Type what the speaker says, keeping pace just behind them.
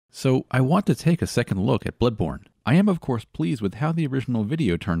So I want to take a second look at Bloodborne. I am of course pleased with how the original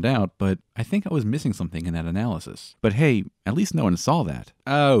video turned out, but I think I was missing something in that analysis. But hey, at least no one saw that.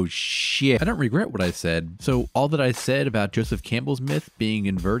 Oh shit. I don't regret what I said, so all that I said about Joseph Campbell's myth being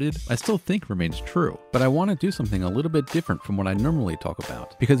inverted, I still think remains true. But I want to do something a little bit different from what I normally talk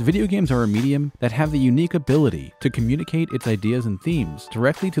about, because video games are a medium that have the unique ability to communicate its ideas and themes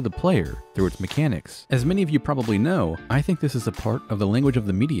directly to the player through its mechanics. As many of you probably know, I think this is a part of the language of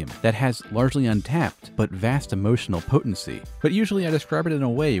the medium that has largely untapped but vast emotional potency. But usually I describe it in a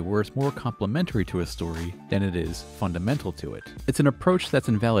way where it's more complementary to a story than it is fundamental to it. It's an approach that's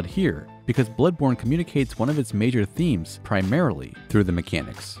invalid here, because Bloodborne communicates one of its major themes primarily through the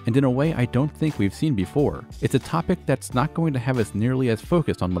mechanics, and in a way I don't think we've seen before. It's a topic that's not going to have us nearly as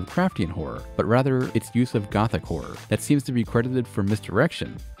focused on Lovecraftian horror, but rather its use of Gothic horror that seems to be credited for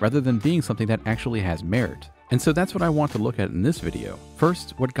misdirection, rather than being something that actually has merit. And so that's what I want to look at in this video.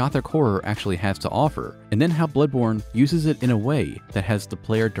 First, what Gothic horror actually has to offer, and then how Bloodborne uses it in a way that has the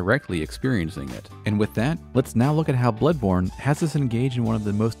player directly experiencing it. And with that, let's now look at how Bloodborne has us engage in one of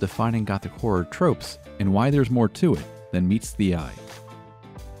the most defining Gothic horror tropes, and why there's more to it than meets the eye.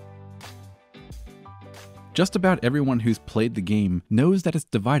 Just about everyone who's played the game knows that it's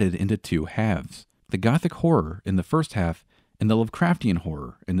divided into two halves: the Gothic horror in the first half, and the Lovecraftian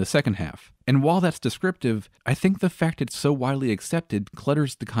horror in the second half. And while that's descriptive, I think the fact it's so widely accepted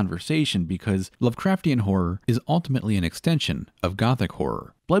clutters the conversation, because Lovecraftian horror is ultimately an extension of Gothic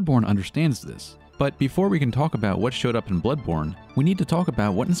horror. Bloodborne understands this. But before we can talk about what showed up in Bloodborne, we need to talk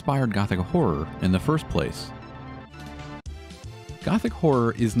about what inspired Gothic horror in the first place. Gothic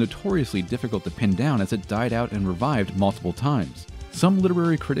horror is notoriously difficult to pin down, as it died out and revived multiple times. Some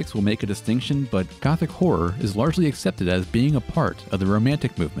literary critics will make a distinction, but Gothic horror is largely accepted as being a part of the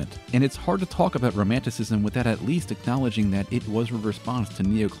Romantic movement. And it's hard to talk about Romanticism without at least acknowledging that it was a response to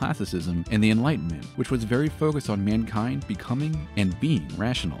Neoclassicism and the Enlightenment, which was very focused on mankind becoming and being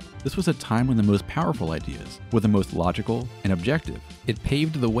rational. This was a time when the most powerful ideas were the most logical and objective. It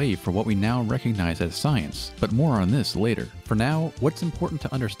paved the way for what we now recognize as science, but more on this later. For now, what's important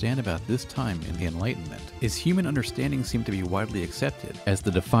to understand about this time in the Enlightenment is human understanding seemed to be widely accepted as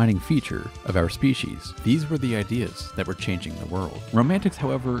the defining feature of our species. These were the ideas that were changing the world. Romantics,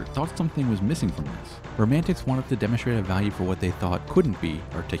 however, thought something was missing from this. Romantics wanted to demonstrate a value for what they thought couldn't be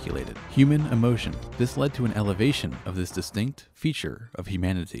articulated: human emotion. This led to an elevation of this distinct feature of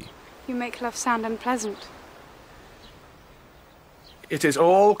humanity. You make love sound unpleasant. It is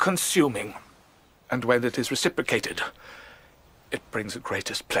all-consuming, and when it is reciprocated, it brings the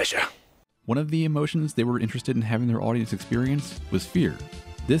greatest pleasure. One of the emotions they were interested in having their audience experience was fear.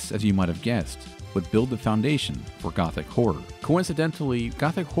 This, as you might have guessed, would build the foundation for Gothic horror. Coincidentally,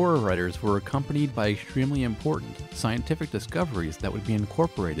 Gothic horror writers were accompanied by extremely important scientific discoveries that would be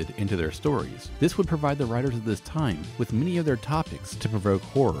incorporated into their stories. This would provide the writers of this time with many of their topics to provoke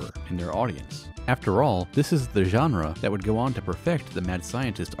horror in their audience. After all, this is the genre that would go on to perfect the mad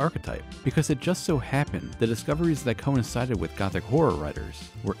scientist archetype, because it just so happened the discoveries that coincided with Gothic horror writers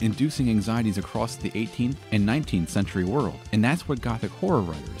were inducing anxieties across the 18th and 19th century world, and that's what Gothic horror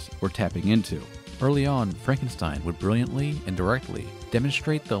writers were tapping into. Early on, Frankenstein would brilliantly and directly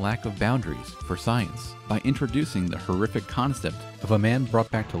demonstrate the lack of boundaries for science by introducing the horrific concept of a man brought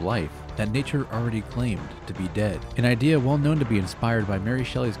back to life that nature already claimed to be dead, an idea well known to be inspired by Mary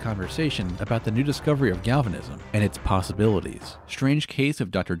Shelley's conversation about the new discovery of galvanism and its possibilities. Strange Case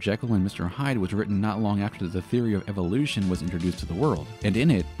of Dr. Jekyll and Mr. Hyde was written not long after the theory of evolution was introduced to the world, and in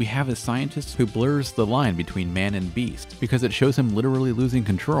it, we have a scientist who blurs the line between man and beast, because it shows him literally losing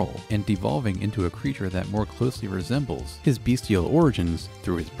control and devolving into a creature that more closely resembles his bestial origins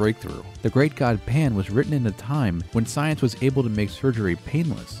through his breakthrough. The Great God Pan was written in a time when science was able to make surgery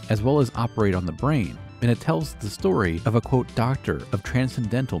painless, as well as operate on the brain, and it tells the story of a, quote, doctor of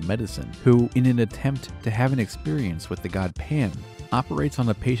transcendental medicine who, in an attempt to have an experience with the god Pan, operates on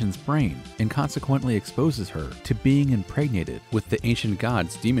a patient's brain and consequently exposes her to being impregnated with the ancient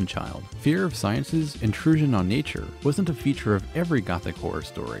god's demon child. Fear of science's intrusion on nature wasn't a feature of every Gothic horror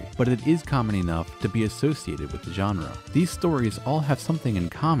story, but it is common enough to be associated with the genre. These stories all have something in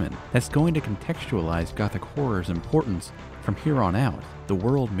common that's going to contextualize Gothic horror's importance. From here on out, the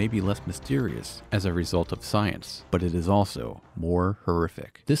world may be less mysterious as a result of science, but it is also more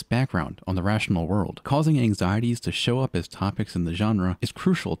horrific. This background on the rational world, causing anxieties to show up as topics in the genre, is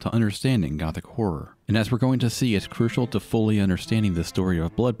crucial to understanding Gothic horror. And as we're going to see, it's crucial to fully understanding the story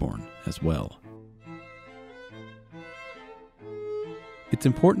of Bloodborne as well. It's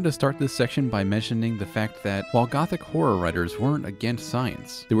important to start this section by mentioning the fact that while Gothic horror writers weren't against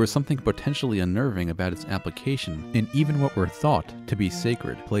science, there was something potentially unnerving about its application in even what were thought to be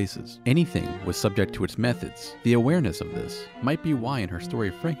sacred places. Anything was subject to its methods. The awareness of this might be why in her story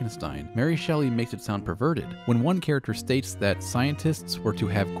Frankenstein, Mary Shelley makes it sound perverted when one character states that scientists were to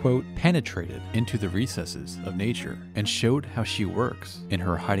have, quote, penetrated into the recesses of nature and showed how she works in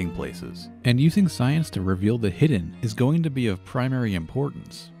her hiding places. And using science to reveal the hidden is going to be of primary importance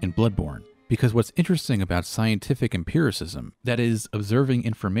in Bloodborne. Because what's interesting about scientific empiricism, that is, observing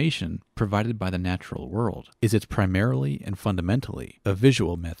information provided by the natural world, is it's primarily and fundamentally a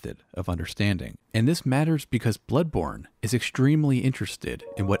visual method of understanding. And this matters because Bloodborne is extremely interested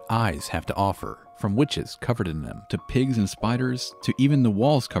in what eyes have to offer, from witches covered in them, to pigs and spiders, to even the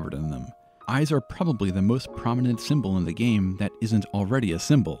walls covered in them. Eyes are probably the most prominent symbol in the game that isn't already a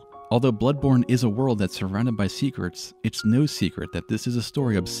symbol. Although Bloodborne is a world that's surrounded by secrets, it's no secret that this is a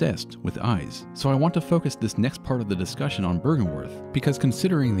story obsessed with eyes. So I want to focus this next part of the discussion on Byrgenwerth, because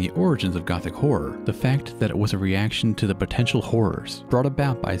considering the origins of Gothic horror, the fact that it was a reaction to the potential horrors brought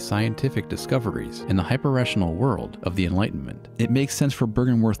about by scientific discoveries in the hyper-rational world of the Enlightenment, it makes sense for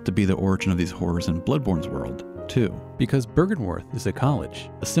Byrgenwerth to be the origin of these horrors in Bloodborne's world, too. Because Byrgenwerth is a college,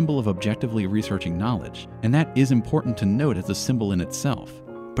 a symbol of objectively researching knowledge, and that is important to note as a symbol in itself.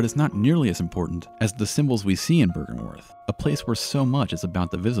 But it's not nearly as important as the symbols we see in Byrgenwerth, a place where so much is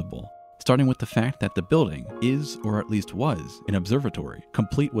about the visible. Starting with the fact that the building is, or at least was, an observatory,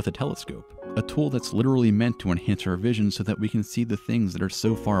 complete with a telescope, a tool that's literally meant to enhance our vision so that we can see the things that are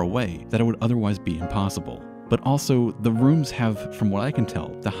so far away that it would otherwise be impossible. But also, the rooms have, from what I can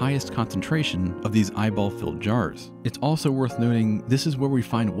tell, the highest concentration of these eyeball-filled jars. It's also worth noting this is where we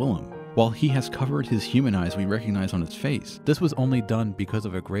find Willem. While he has covered his human eyes we recognize on his face, this was only done because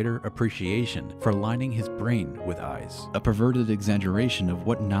of a greater appreciation for lining his brain with eyes, a perverted exaggeration of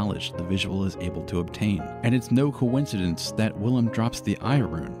what knowledge the visual is able to obtain. And it's no coincidence that Willem drops the eye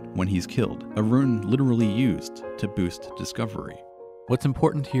rune when he's killed, a rune literally used to boost discovery. What's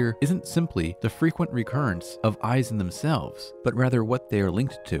important here isn't simply the frequent recurrence of eyes in themselves, but rather what they are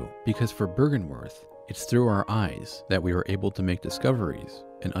linked to, because for Byrgenwerth, it's through our eyes that we are able to make discoveries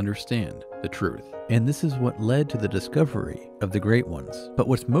and understand the truth. And this is what led to the discovery of the Great Ones. But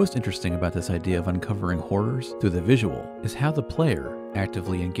what's most interesting about this idea of uncovering horrors through the visual is how the player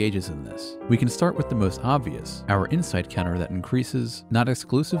actively engages in this. We can start with the most obvious, our insight counter that increases not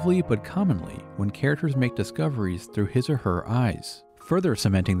exclusively but commonly when characters make discoveries through his or her eyes. Further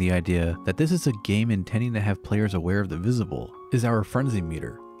cementing the idea that this is a game intending to have players aware of the visible is our frenzy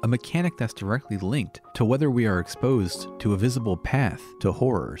meter, a mechanic that's directly linked to whether we are exposed to a visible path to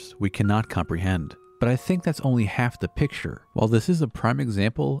horrors we cannot comprehend. But I think that's only half the picture. While this is a prime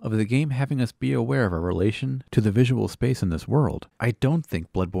example of the game having us be aware of our relation to the visual space in this world, I don't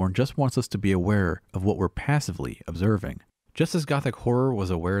think Bloodborne just wants us to be aware of what we're passively observing. Just as Gothic horror was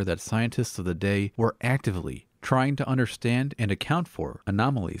aware that scientists of the day were actively trying to understand and account for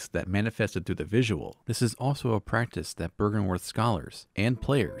anomalies that manifested through the visual, this is also a practice that Byrgenwerth scholars and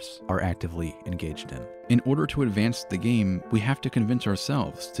players are actively engaged in. In order to advance the game, we have to convince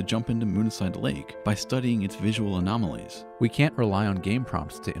ourselves to jump into Moonside Lake by studying its visual anomalies. We can't rely on game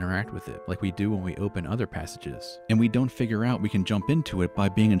prompts to interact with it like we do when we open other passages, and we don't figure out we can jump into it by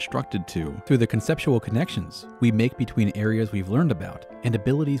being instructed to through the conceptual connections we make between areas we've learned about and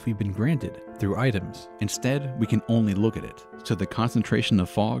abilities we've been granted through items. Instead, we can only look at it. So the concentration of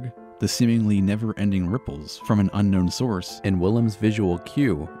fog, the seemingly never-ending ripples from an unknown source, and Willem's visual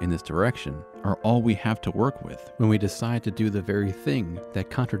cue in this direction are all we have to work with when we decide to do the very thing that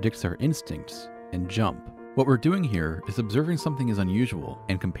contradicts our instincts and jump. What we're doing here is observing something as unusual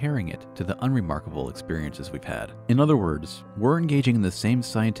and comparing it to the unremarkable experiences we've had. In other words, we're engaging in the same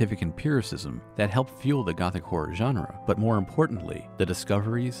scientific empiricism that helped fuel the Gothic horror genre, but more importantly, the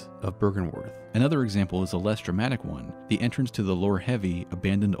discoveries of Byrgenwerth. Another example is a less dramatic one, the entrance to the lore-heavy,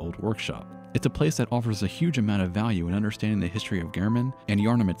 abandoned old workshop. It's a place that offers a huge amount of value in understanding the history of Gehrman and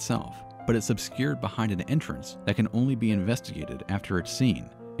Yharnam itself, but it's obscured behind an entrance that can only be investigated after it's seen.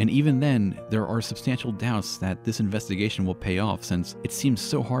 And even then, there are substantial doubts that this investigation will pay off since it seems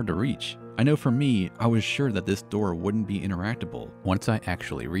so hard to reach. I know for me, I was sure that this door wouldn't be interactable once I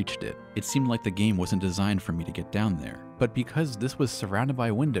actually reached it. It seemed like the game wasn't designed for me to get down there. But because this was surrounded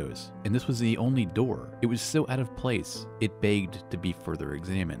by windows, and this was the only door, it was so out of place, it begged to be further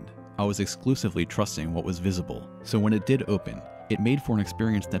examined. I was exclusively trusting what was visible, so when it did open, it made for an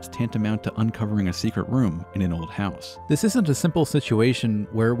experience that's tantamount to uncovering a secret room in an old house. This isn't a simple situation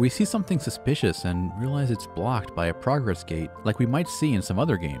where we see something suspicious and realize it's blocked by a progress gate like we might see in some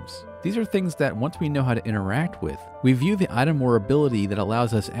other games. These are things that once we know how to interact with, we view the item or ability that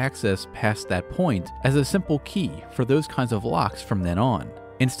allows us access past that point as a simple key for those kinds of locks from then on.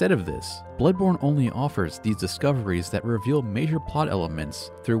 Instead of this, Bloodborne only offers these discoveries that reveal major plot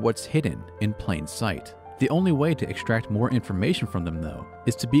elements through what's hidden in plain sight. The only way to extract more information from them, though,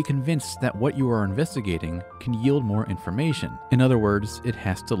 is to be convinced that what you are investigating can yield more information. In other words, it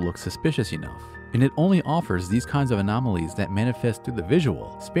has to look suspicious enough. And it only offers these kinds of anomalies that manifest through the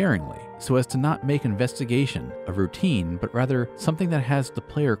visual, sparingly, so as to not make investigation a routine, but rather something that has the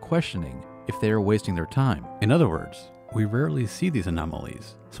player questioning if they are wasting their time. In other words, we rarely see these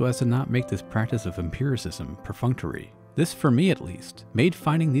anomalies, so as to not make this practice of empiricism perfunctory. This, for me at least, made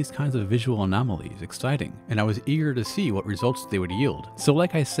finding these kinds of visual anomalies exciting, and I was eager to see what results they would yield. So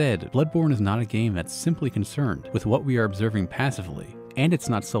like I said, Bloodborne is not a game that's simply concerned with what we are observing passively, and it's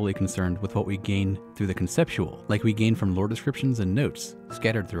not solely concerned with what we gain through the conceptual, like we gain from lore descriptions and notes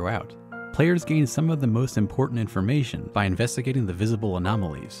scattered throughout. Players gain some of the most important information by investigating the visible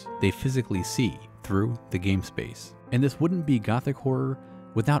anomalies they physically see through the game space. And this wouldn't be Gothic horror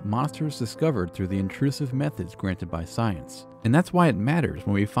without monsters discovered through the intrusive methods granted by science. And that's why it matters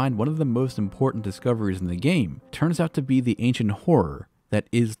when we find one of the most important discoveries in the game turns out to be the ancient horror that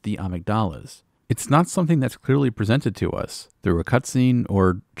is the amygdalas. It's not something that's clearly presented to us through a cutscene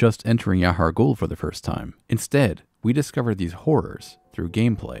or just entering Yahar Gul for the first time. Instead, we discover these horrors through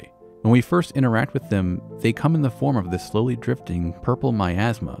gameplay. When we first interact with them, they come in the form of this slowly drifting purple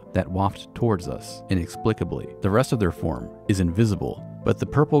miasma that wafts towards us inexplicably. The rest of their form is invisible, but the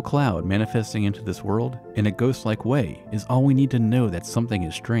purple cloud manifesting into this world in a ghost-like way is all we need to know that something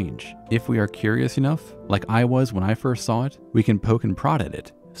is strange. If we are curious enough, like I was when I first saw it, we can poke and prod at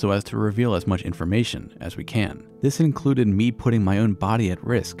it so as to reveal as much information as we can. This included me putting my own body at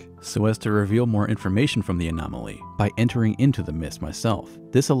risk so as to reveal more information from the anomaly by entering into the mist myself.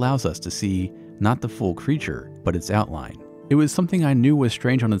 This allows us to see not the full creature, but its outline. It was something I knew was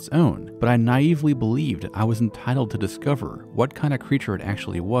strange on its own, but I naively believed I was entitled to discover what kind of creature it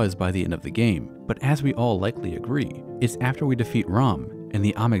actually was by the end of the game. But as we all likely agree, it's after we defeat Rom and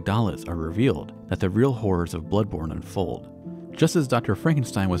the amygdalas are revealed that the real horrors of Bloodborne unfold. Just as Dr.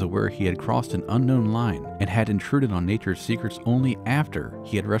 Frankenstein was aware he had crossed an unknown line and had intruded on nature's secrets only after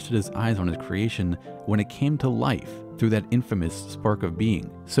he had rested his eyes on his creation when it came to life through that infamous spark of being,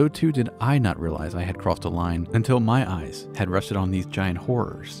 so too did I not realize I had crossed a line until my eyes had rested on these giant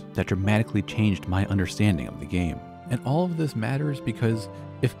horrors that dramatically changed my understanding of the game. And all of this matters because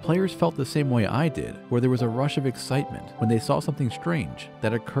if players felt the same way I did, where there was a rush of excitement when they saw something strange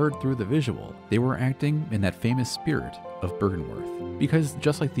that occurred through the visual, they were acting in that famous spirit of Byrgenwerth. Because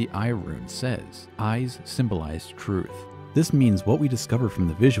just like the eye rune says, eyes symbolize truth. This means what we discover from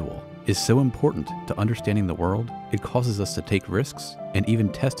the visual is so important to understanding the world, it causes us to take risks and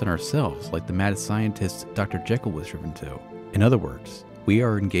even test on ourselves like the mad scientist Dr. Jekyll was driven to. In other words, we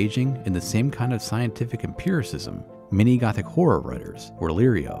are engaging in the same kind of scientific empiricism many Gothic horror writers were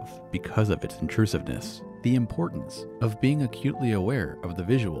leery of because of its intrusiveness. The importance of being acutely aware of the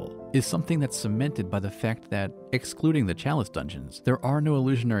visual is something that's cemented by the fact that, excluding the Chalice dungeons, there are no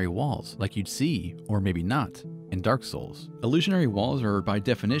illusionary walls like you'd see, or maybe not, in Dark Souls. Illusionary walls are, by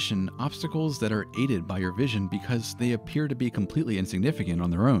definition, obstacles that are aided by your vision because they appear to be completely insignificant on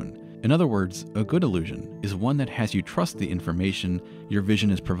their own. In other words, a good illusion is one that has you trust the information your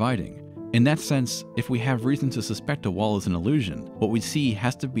vision is providing. In that sense, if we have reason to suspect a wall is an illusion, what we see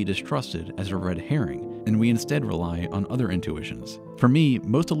has to be distrusted as a red herring, and we instead rely on other intuitions. For me,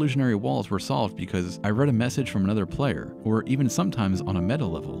 most illusionary walls were solved because I read a message from another player, or even sometimes on a meta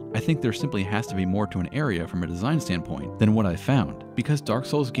level. I think there simply has to be more to an area from a design standpoint than what I found. Because Dark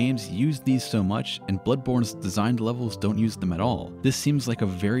Souls games use these so much, and Bloodborne's designed levels don't use them at all, this seems like a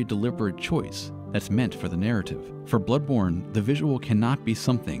very deliberate choice that's meant for the narrative. For Bloodborne, the visual cannot be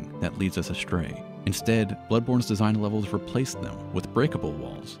something that leads us astray. Instead, Bloodborne's design levels replace them with breakable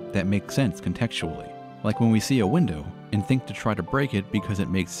walls that make sense contextually. Like when we see a window and think to try to break it because it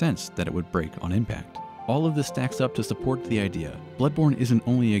makes sense that it would break on impact. All of this stacks up to support the idea. Bloodborne isn't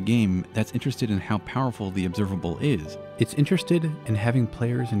only a game that's interested in how powerful the observable is, it's interested in having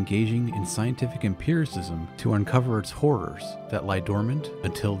players engaging in scientific empiricism to uncover its horrors that lie dormant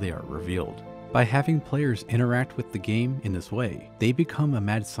until they are revealed. By having players interact with the game in this way, they become a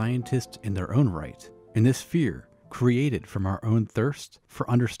mad scientist in their own right. And this fear, created from our own thirst for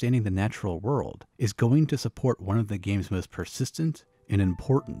understanding the natural world, is going to support one of the game's most persistent and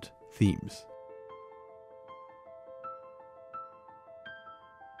important themes.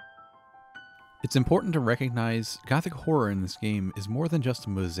 It's important to recognize Gothic horror in this game is more than just a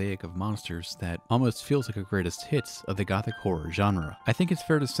mosaic of monsters that almost feels like a greatest hits of the Gothic horror genre. I think it's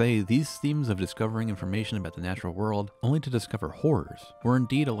fair to say these themes of discovering information about the natural world only to discover horrors were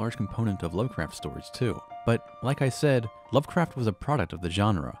indeed a large component of Lovecraft stories too. But like I said, Lovecraft was a product of the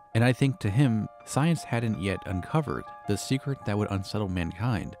genre, and I think to him, science hadn't yet uncovered the secret that would unsettle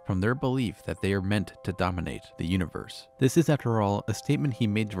mankind from their belief that they are meant to dominate the universe. This is, after all, a statement he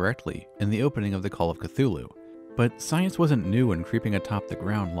made directly in the opening of the Call of Cthulhu. But science wasn't new and creeping atop the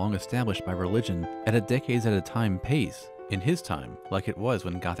ground long established by religion at a decades-at-a-time pace in his time, like it was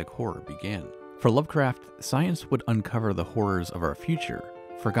when Gothic horror began. For Lovecraft, science would uncover the horrors of our future.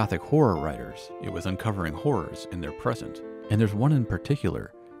 For Gothic horror writers, it was uncovering horrors in their present. And there's one in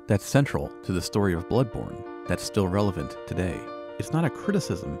particular that's central to the story of Bloodborne that's still relevant today. It's not a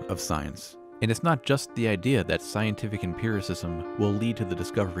criticism of science, and it's not just the idea that scientific empiricism will lead to the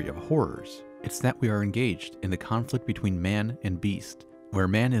discovery of horrors. It's that we are engaged in the conflict between man and beast, where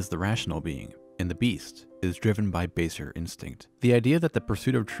man is the rational being, and the beast is driven by baser instinct. The idea that the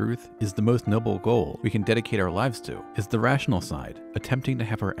pursuit of truth is the most noble goal we can dedicate our lives to is the rational side, attempting to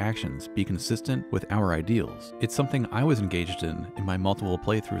have our actions be consistent with our ideals. It's something I was engaged in my multiple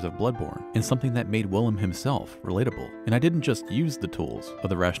playthroughs of Bloodborne, and something that made Willem himself relatable. And I didn't just use the tools of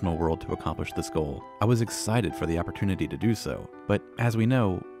the rational world to accomplish this goal. I was excited for the opportunity to do so. But as we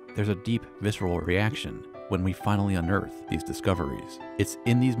know, there's a deep visceral reaction when we finally unearth these discoveries. It's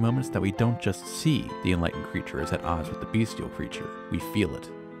in these moments that we don't just see the enlightened creature as at odds with the bestial creature, we feel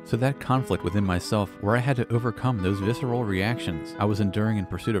it. So that conflict within myself, where I had to overcome those visceral reactions I was enduring in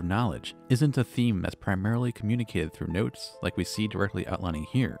pursuit of knowledge, isn't a theme that's primarily communicated through notes like we see directly outlining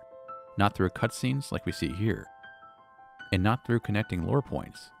here, not through cutscenes like we see here, and not through connecting lore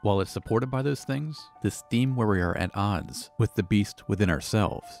points. While it's supported by those things, this theme where we are at odds with the beast within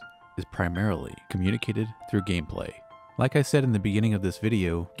ourselves is primarily communicated through gameplay. Like I said in the beginning of this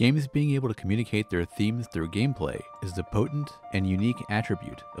video, games being able to communicate their themes through gameplay is the potent and unique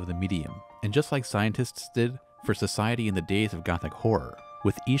attribute of the medium. And just like scientists did for society in the days of Gothic horror,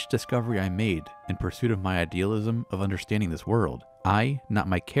 with each discovery I made in pursuit of my idealism of understanding this world, I, not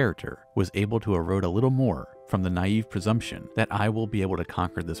my character, was able to erode a little more from the naive presumption that I will be able to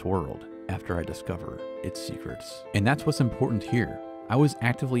conquer this world after I discover its secrets. And that's what's important here. I was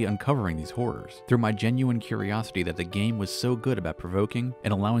actively uncovering these horrors through my genuine curiosity that the game was so good about provoking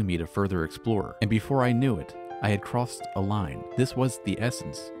and allowing me to further explore. And before I knew it, I had crossed a line. This was the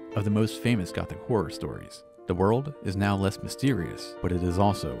essence of the most famous Gothic horror stories. The world is now less mysterious, but it is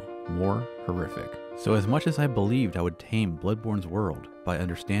also more horrific. So as much as I believed I would tame Bloodborne's world by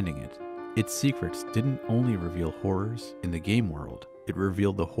understanding it, its secrets didn't only reveal horrors in the game world, it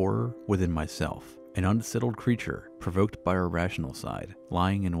revealed the horror within myself. An unsettled creature provoked by our rational side,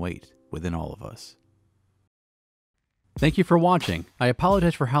 lying in wait within all of us. Thank you for watching. I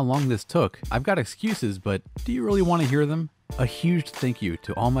apologize for how long this took. I've got excuses, but do you really want to hear them? A huge thank you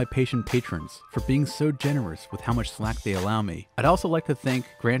to all my patient patrons for being so generous with how much slack they allow me. I'd also like to thank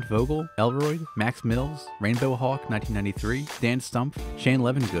Grant Vogel, Elroyd, Max Mills, Rainbow Hawk 1993, Dan Stumpf, Shane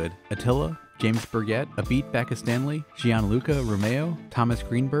Levengood, Attila, James Burgett, Abit Bakistanli, Gianluca Romeo, Thomas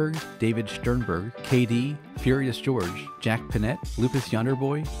Greenberg, David Sternberg, KD, Furious George, Jack Panett, Lupus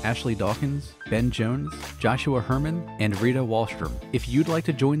Yonderboy, Ashley Dawkins, Ben Jones, Joshua Herman, and Rita Wallstrom. If you'd like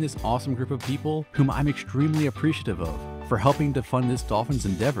to join this awesome group of people, whom I'm extremely appreciative of for helping to fund this Dolphin's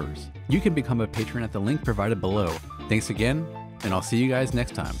endeavors, you can become a patron at the link provided below. Thanks again, and I'll see you guys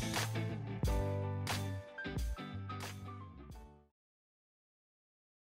next time.